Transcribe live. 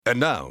And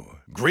now,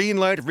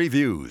 Greenlight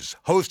Reviews,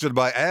 hosted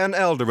by Ann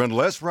Elder and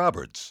Les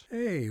Roberts.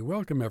 Hey,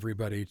 welcome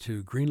everybody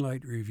to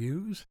Greenlight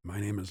Reviews. My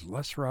name is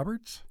Les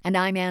Roberts. And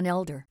I'm Ann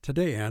Elder.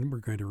 Today, Ann, we're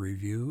going to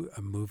review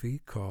a movie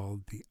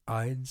called The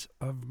Ides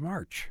of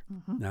March.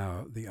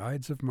 Now, The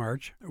Ides of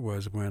March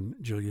was when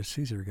Julius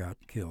Caesar got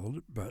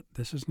killed, but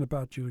this isn't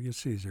about Julius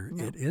Caesar.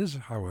 No. It is,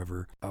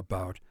 however,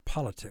 about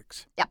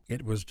politics. Yep.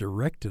 It was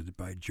directed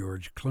by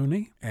George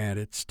Clooney, and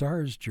it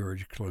stars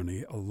George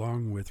Clooney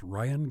along with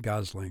Ryan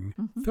Gosling,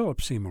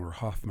 Philip Seymour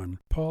Hoffman,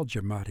 Paul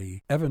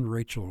Giamatti, Evan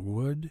Rachel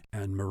Wood,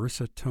 and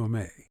Marissa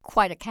Tomei.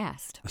 Quite a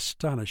cast.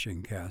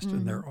 Astonishing cast,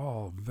 and they're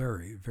all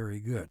very, very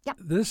good. Yep.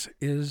 This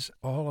is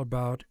all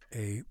about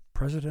a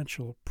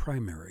presidential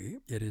primary.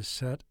 It is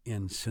set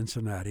in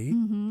Cincinnati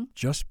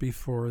just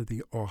before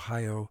the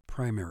Ohio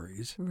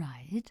primaries.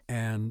 Right.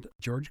 And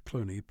George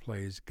Clooney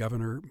plays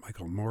Governor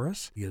Michael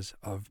Morris. He is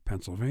of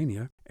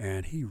Pennsylvania,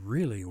 and he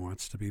really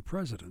wants to be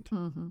president.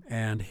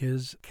 And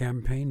his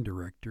campaign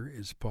director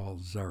is Paul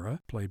Zara,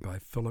 played by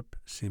Philip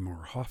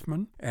Seymour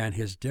Hoffman, and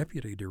his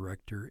deputy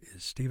director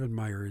is Stephen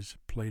Myers,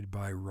 played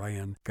by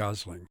Ryan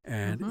Gosling.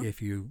 And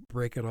if you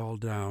break it all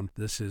down,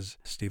 this is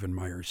Stephen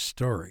Myers'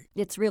 story.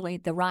 It's really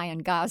the Ryan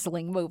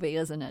Gosling movie,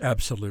 isn't it?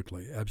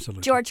 Absolutely,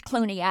 absolutely. George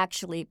Clooney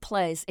actually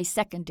plays a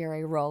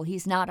secondary role.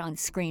 He's not on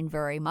screen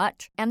very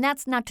much, and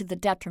that's not to the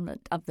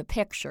detriment of the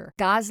picture.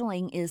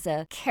 Gosling is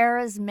a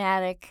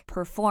charismatic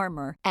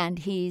performer, and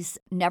he's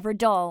never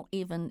dull,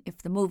 even if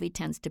the movie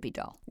tends to be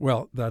dull.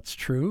 Well, that's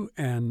true.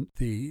 And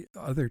the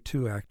other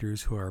two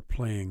actors who are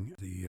playing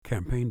the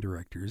campaign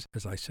directors,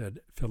 as I said,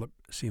 Philip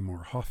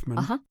Seymour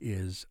Hoffman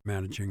is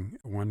managing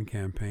one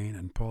campaign,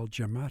 and Paul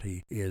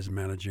Giamatti is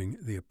managing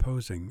the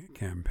opposing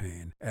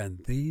campaign.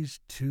 And these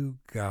two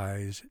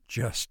guys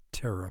just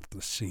tear up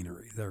the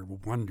scenery. They're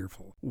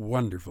wonderful,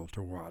 wonderful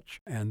to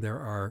watch. And there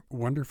are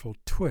wonderful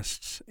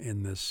twists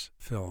in this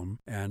film.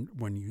 And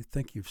when you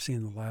think you've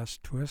seen the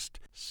last twist,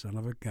 son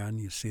of a gun,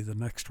 you see the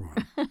next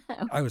one.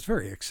 I was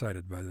very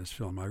excited by this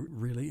film. I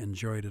really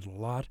enjoyed it a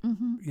lot.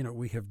 You know,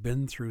 we have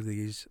been through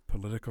these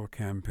political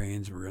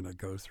campaigns. We're going to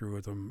go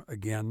through them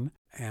again,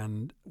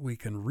 and we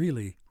can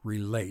really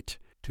relate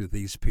to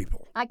these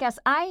people. I guess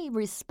I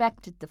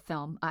respected the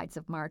film, Ides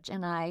of March,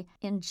 and I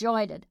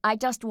enjoyed it. I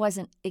just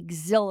wasn't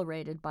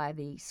exhilarated by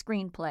the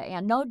screenplay.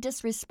 And no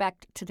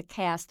disrespect to the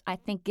cast. I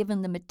think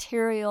given the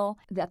material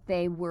that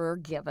they were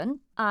given,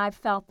 I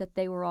felt that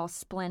they were all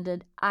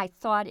splendid. I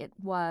thought it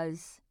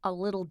was a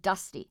little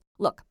dusty.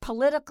 Look,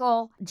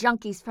 political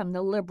junkies from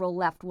the liberal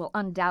left will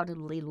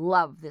undoubtedly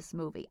love this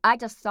movie. I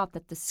just thought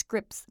that the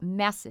script's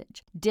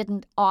message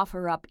didn't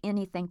offer up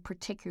anything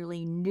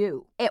particularly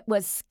new. It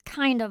was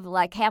kind of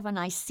like, haven't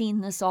I seen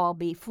this all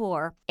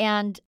before?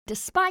 And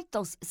despite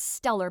those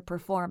stellar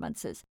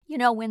performances, you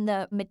know, when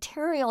the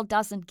material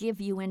doesn't give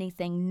you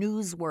anything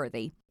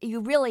newsworthy, you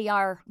really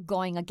are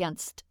going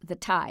against the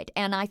tide.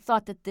 And I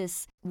thought that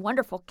this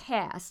wonderful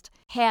cast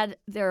had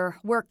their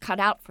work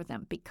cut out for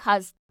them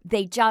because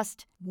they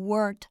just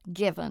weren't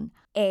given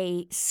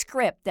a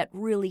script that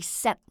really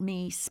set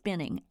me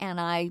spinning. And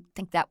I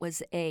think that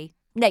was a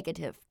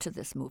negative to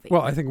this movie.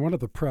 Well, I think one of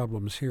the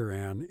problems here,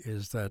 Anne,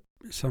 is that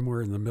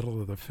somewhere in the middle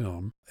of the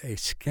film, a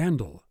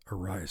scandal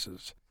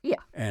arises. Yeah.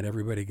 And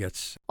everybody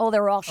gets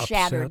they're all upset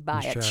shattered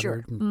by and it,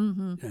 sure.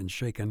 and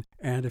shaken.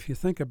 And if you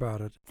think about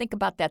it, Think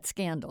about that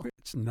scandal.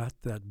 it's not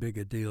that big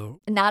a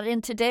deal. Not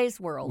in today's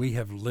world. We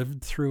have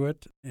lived through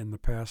it in the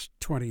past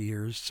 20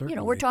 years, certainly. You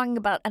know, we're talking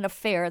about an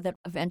affair that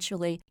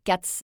eventually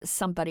gets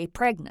somebody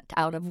pregnant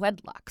out of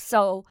wedlock.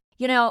 So,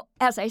 you know,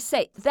 as I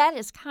say, that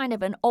is kind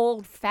of an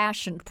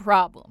old-fashioned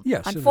problem,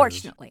 Yes,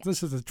 unfortunately. it is.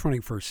 This is the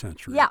 21st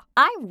century. Yeah,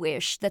 I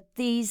wish that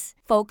these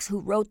folks who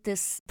wrote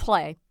this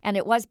play, and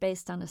it was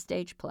based on a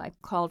stage play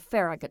called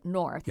Farragut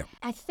North, Yep.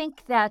 I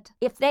think that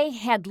if they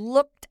had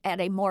looked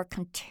at a more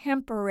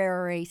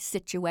contemporary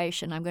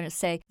situation, I'm going to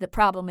say the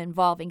problem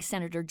involving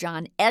Senator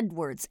John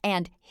Edwards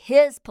and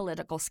his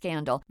political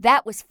scandal,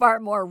 that was far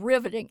more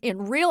riveting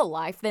in real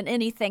life than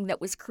anything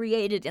that was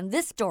created in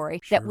this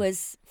story that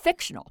was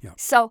fictional. Yep.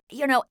 So,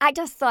 you know, I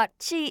just thought,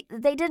 gee,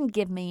 they didn't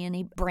give me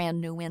any brand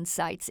new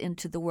insights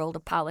into the world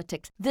of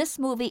politics. This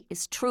movie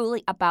is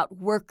truly about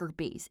worker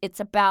bees. It's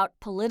about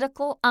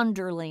political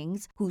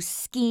underlings who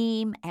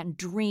scheme and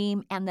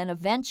dream and then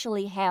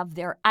eventually have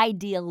their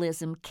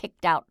idealism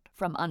kicked out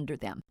from under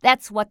them.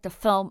 That's what the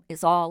film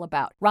is all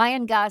about.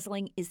 Ryan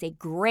Gosling is a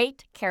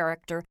great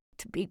character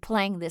to be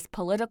playing this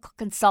political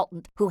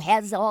consultant who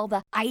has all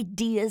the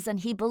ideas and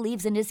he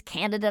believes in his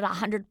candidate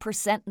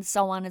 100% and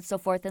so on and so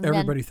forth. And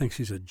Everybody thinks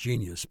he's a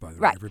genius, by the way.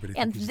 Right. Everybody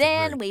And thinks he's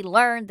then the great. we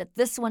learn that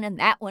this one and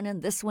that one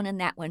and this one and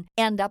that one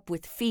end up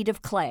with feet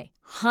of clay.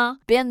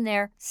 Been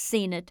there,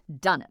 seen it,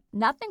 done it.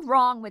 Nothing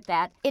wrong with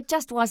that. It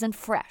just wasn't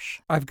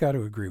fresh. I've got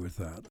to agree with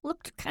that.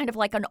 Looked kind of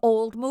like an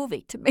old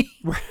movie to me.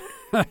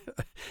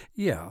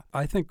 Yeah,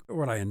 I think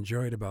what I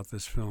enjoyed about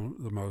this film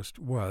the most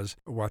was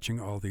watching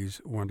all these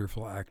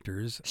wonderful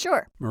actors.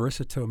 Sure.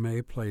 Marissa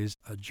Tomei plays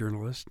a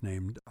journalist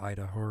named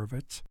Ida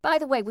Horowitz. By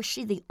the way, was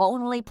she the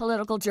only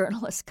political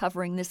journalist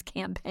covering this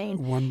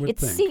campaign? One would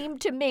think. It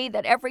seemed to me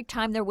that every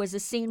time there was a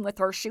scene with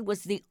her, she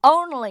was the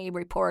only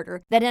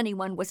reporter that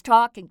anyone was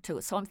talking to.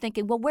 So I'm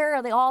thinking, well, where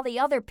are all the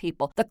other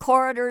people? The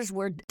corridors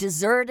were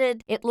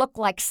deserted. It looked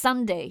like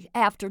Sunday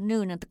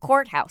afternoon at the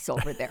courthouse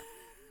over there.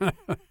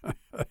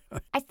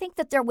 I think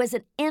that there was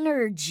an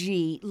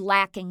energy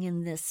lacking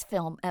in this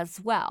film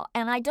as well,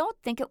 and I don't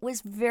think it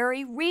was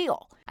very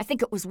real. I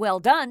think it was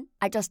well done.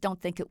 I just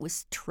don't think it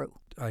was true.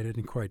 I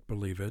didn't quite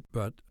believe it,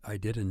 but I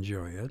did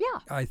enjoy it. Yeah.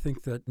 I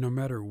think that no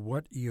matter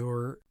what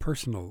your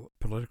personal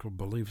political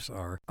beliefs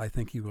are, I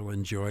think you will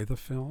enjoy the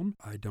film.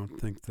 I don't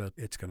think that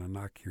it's going to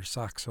knock your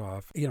socks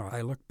off. You know,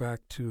 I look back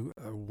to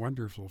a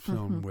wonderful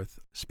film with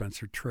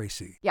Spencer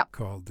Tracy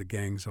called The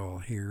Gang's All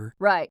Here,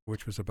 right,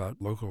 which was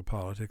about local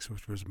politics,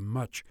 which was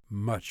much,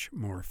 much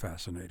more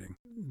fascinating.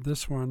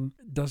 This one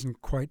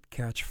doesn't quite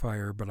catch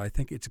fire, but I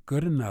think it's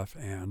good enough,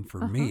 Anne,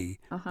 for me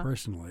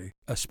personally,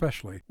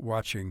 especially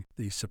watching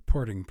the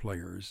supporting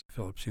players,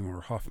 Philip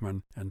Seymour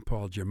Hoffman and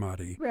Paul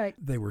Giamatti. Right.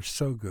 They were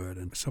so good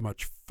and so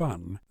much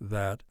fun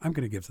that I'm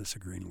going to give this a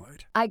green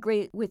light. I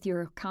agree with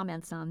your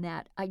comments on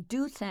that. I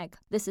do think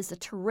this is a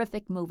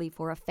terrific movie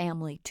for a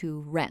family to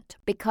rent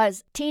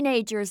because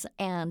teenagers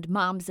and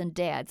moms and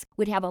dads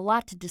would have a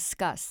lot to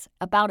discuss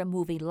about a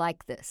movie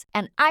like this.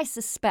 And I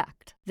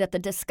suspect that the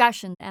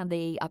discussion and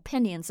the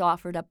opinions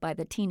offered up by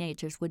the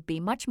teenagers would be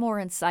much more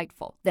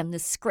insightful than the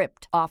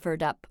script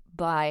offered up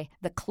by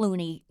the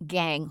Clooney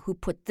gang who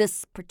put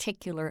this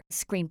particular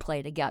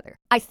screenplay together.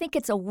 I think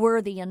it's a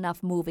worthy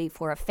enough movie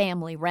for a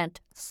family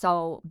rent,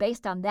 so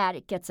based on that,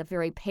 it gets a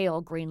very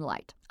pale green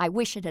light. I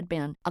wish it had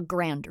been a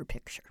grander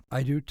picture.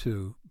 I do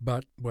too,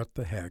 but what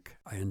the heck,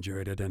 I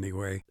enjoyed it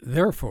anyway.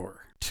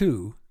 Therefore,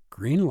 2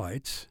 green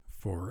lights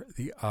for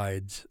the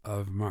Ides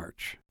of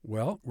March.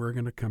 Well, we're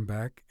going to come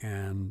back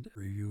and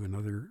review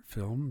another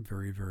film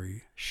very,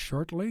 very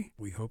shortly.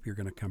 We hope you're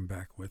going to come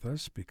back with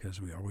us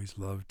because we always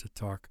love to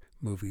talk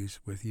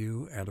movies with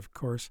you and, of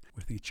course,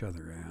 with each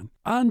other, Anne.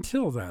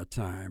 Until that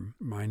time,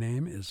 my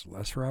name is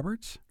Les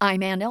Roberts.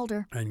 I'm Ann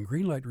Elder. And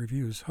Greenlight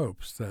Reviews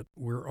hopes that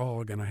we're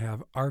all going to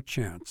have our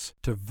chance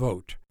to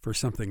vote for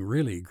something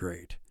really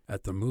great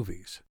at the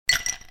movies.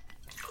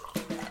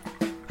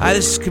 Hi,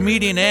 this is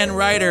comedian and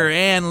writer,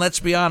 and let's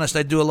be honest,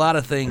 I do a lot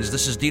of things.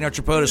 This is Dino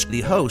Tripodis,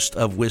 the host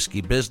of Whiskey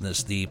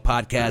Business, the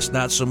podcast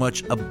not so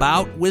much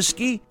about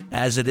whiskey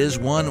as it is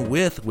one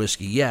with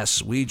whiskey.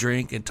 Yes, we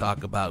drink and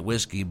talk about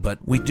whiskey, but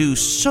we do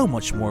so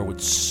much more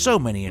with so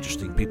many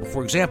interesting people.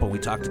 For example, we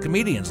talk to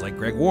comedians like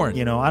Greg Warren.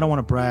 You know, I don't want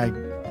to brag,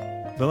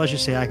 but let's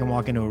just say I can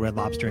walk into a Red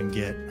Lobster and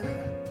get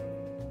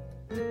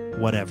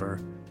whatever.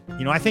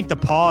 You know, I think the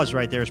pause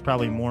right there is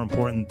probably more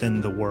important than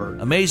the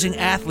word. Amazing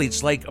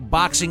athletes like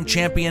boxing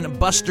champion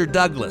Buster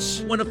Douglas.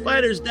 When a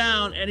fighter's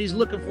down and he's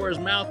looking for his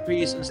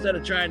mouthpiece instead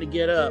of trying to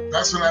get up.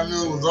 That's when I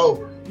knew it was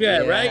over. Yeah,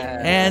 right?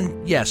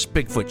 And yes,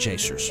 Bigfoot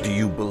chasers. Do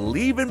you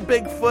believe in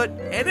Bigfoot?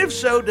 And if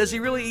so, does he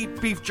really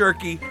eat beef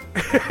jerky?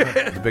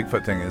 The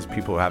Bigfoot thing is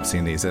people have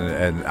seen these,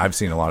 and I've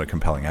seen a lot of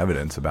compelling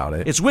evidence about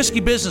it. It's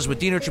Whiskey Business with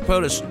Dino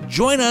Tripodis.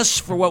 Join us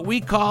for what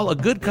we call a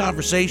good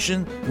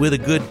conversation with a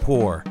good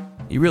pour.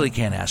 You really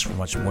can't ask for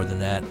much more than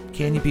that,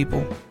 can you,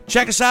 people?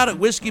 Check us out at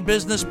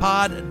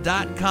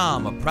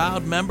whiskeybusinesspod.com, a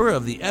proud member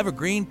of the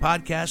Evergreen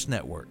Podcast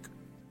Network.